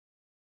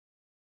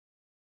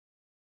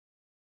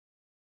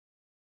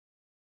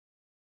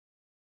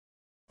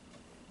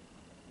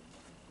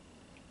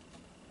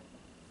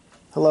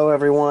Hello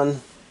everyone.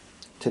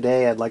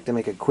 Today I'd like to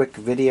make a quick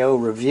video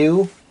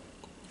review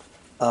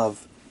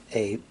of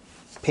a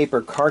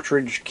paper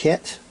cartridge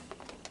kit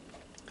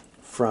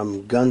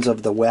from Guns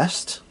of the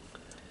West.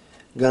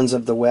 Guns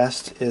of the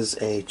West is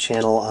a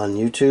channel on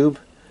YouTube.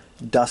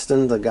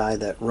 Dustin, the guy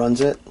that runs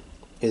it,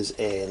 is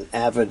an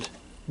avid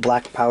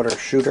black powder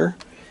shooter,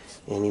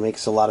 and he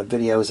makes a lot of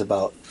videos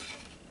about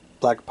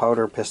black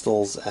powder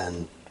pistols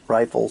and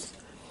rifles.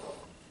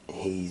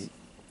 He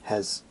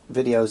has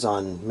videos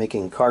on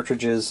making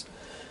cartridges,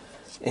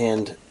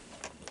 and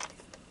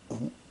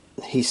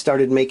he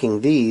started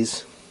making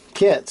these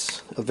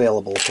kits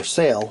available for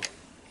sale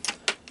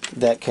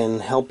that can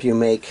help you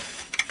make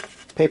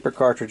paper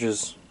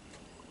cartridges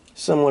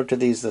similar to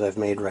these that I've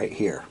made right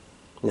here.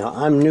 Now,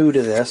 I'm new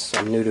to this.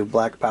 I'm new to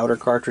black powder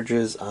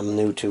cartridges. I'm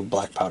new to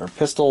black powder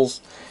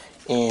pistols,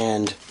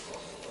 and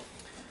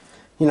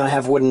I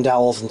have wooden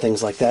dowels and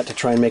things like that to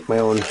try and make my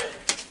own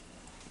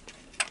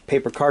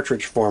paper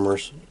cartridge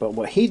formers. But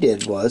what he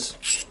did was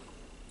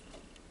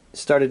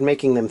started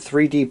making them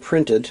 3D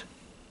printed.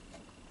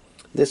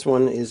 This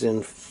one is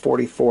in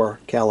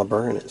 44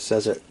 caliber, and it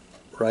says it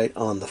right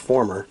on the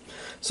former.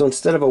 So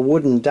instead of a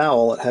wooden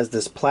dowel, it has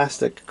this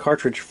plastic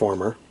cartridge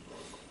former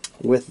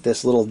with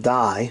this little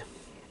die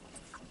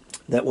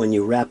that when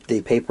you wrap the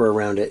paper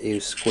around it,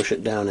 you squish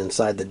it down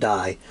inside the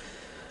die.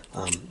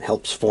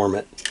 Helps form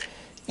it.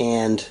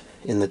 And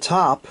in the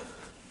top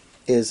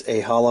is a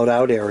hollowed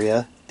out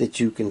area that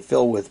you can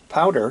fill with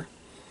powder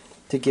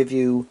to give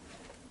you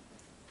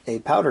a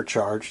powder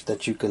charge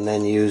that you can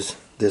then use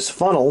this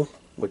funnel,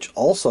 which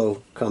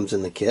also comes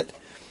in the kit,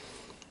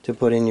 to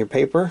put in your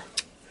paper.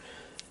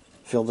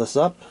 Fill this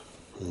up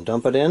and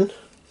dump it in,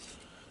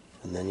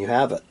 and then you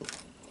have it.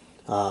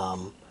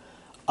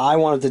 I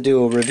wanted to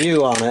do a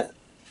review on it.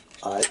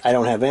 I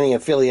don't have any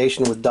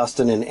affiliation with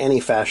Dustin in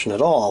any fashion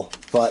at all,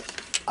 but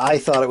I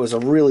thought it was a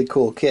really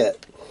cool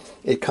kit.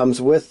 It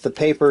comes with the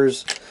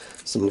papers,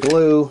 some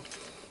glue,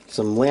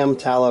 some lamb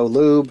tallow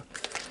lube,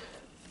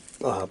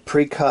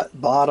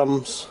 pre-cut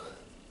bottoms.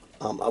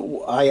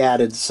 I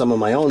added some of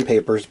my own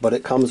papers, but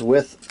it comes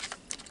with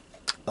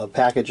a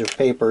package of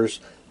papers,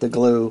 the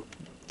glue,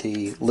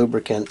 the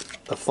lubricant,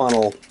 the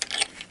funnel,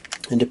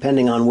 and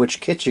depending on which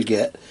kit you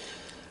get,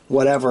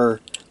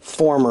 whatever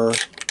former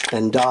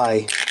and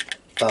die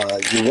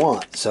you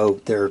want.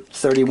 So they're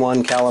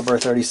 31 caliber,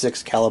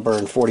 36 caliber,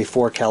 and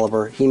 44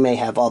 caliber. He may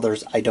have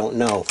others, I don't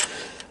know.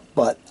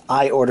 But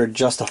I ordered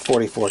just a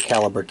 44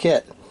 caliber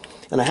kit,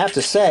 and I have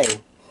to say,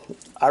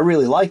 I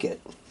really like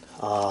it.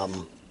 I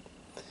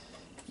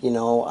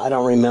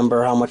don't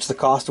remember how much the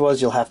cost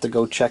was. You'll have to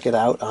go check it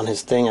out on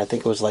his thing. I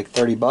think it was like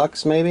 30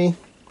 bucks maybe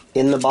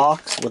in the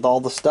box with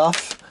all the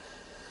stuff.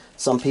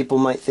 Some people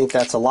might think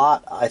that's a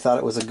lot. I thought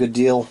it was a good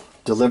deal.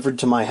 Delivered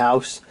to my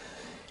house,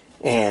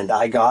 and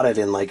I got it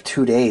in like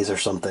 2 days or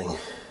something.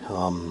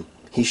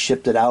 He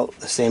shipped it out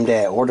the same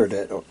day I ordered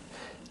it.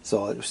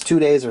 So it was 2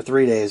 days or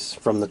 3 days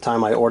from the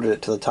time I ordered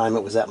it to the time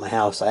it was at my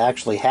house. I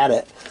actually had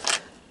it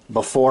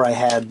before I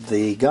had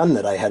the gun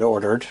that I had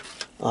ordered,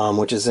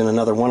 which is in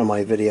another one of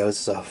my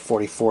videos, a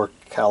 44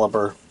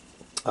 caliber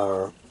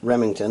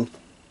Remington.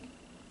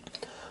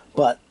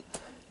 But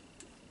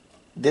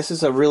this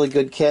is a really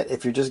good kit.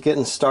 If you're just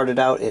getting started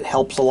out, it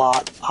helps a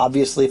lot.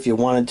 Obviously, if you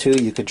wanted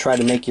to, you could try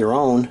to make your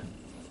own.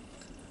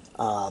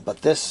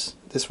 But this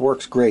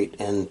works great,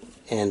 and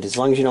as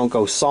long as you don't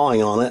go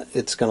sawing on it,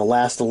 it's going to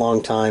last a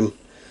long time.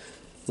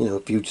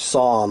 If you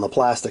saw on the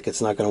plastic,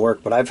 it's not going to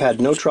work. But I've had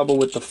no trouble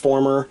with the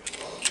former.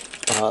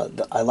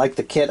 I like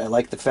the kit. I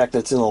like the fact that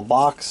it's in a little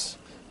box.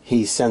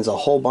 He sends a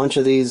whole bunch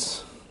of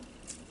these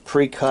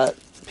pre-cut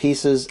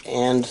pieces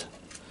and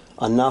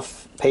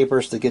enough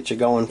papers to get you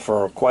going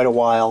for quite a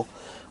while.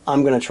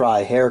 I'm going to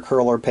try hair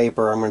curler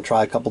paper. I'm going to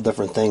try a couple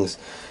different things.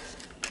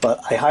 But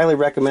I highly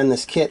recommend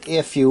this kit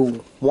if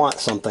you want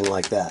something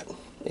like that.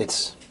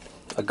 It's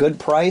a good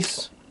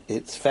price,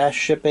 it's fast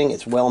shipping,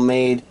 it's well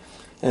made,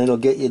 and it'll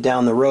get you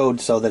down the road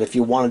so that if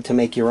you wanted to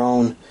make your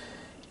own,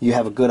 you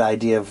have a good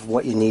idea of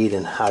what you need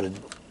and how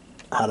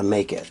to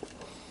make it.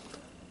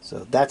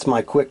 So that's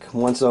my quick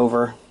once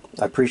over.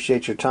 I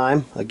appreciate your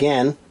time.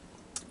 Again,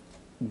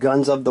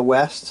 Guns of the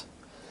West.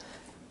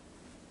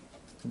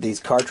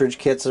 These cartridge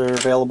kits are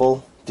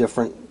available,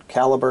 different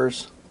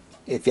calibers.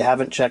 If you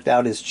haven't checked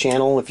out his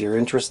channel, if you're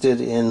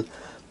interested in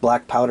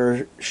black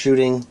powder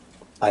shooting,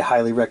 I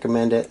highly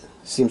recommend it.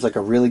 Seems like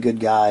a really good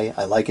guy.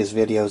 I like his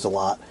videos a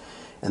lot.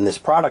 And this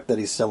product that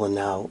he's selling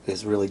now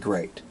is really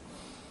great.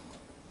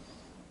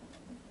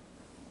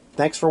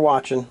 Thanks for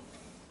watching.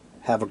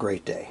 Have a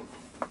great day.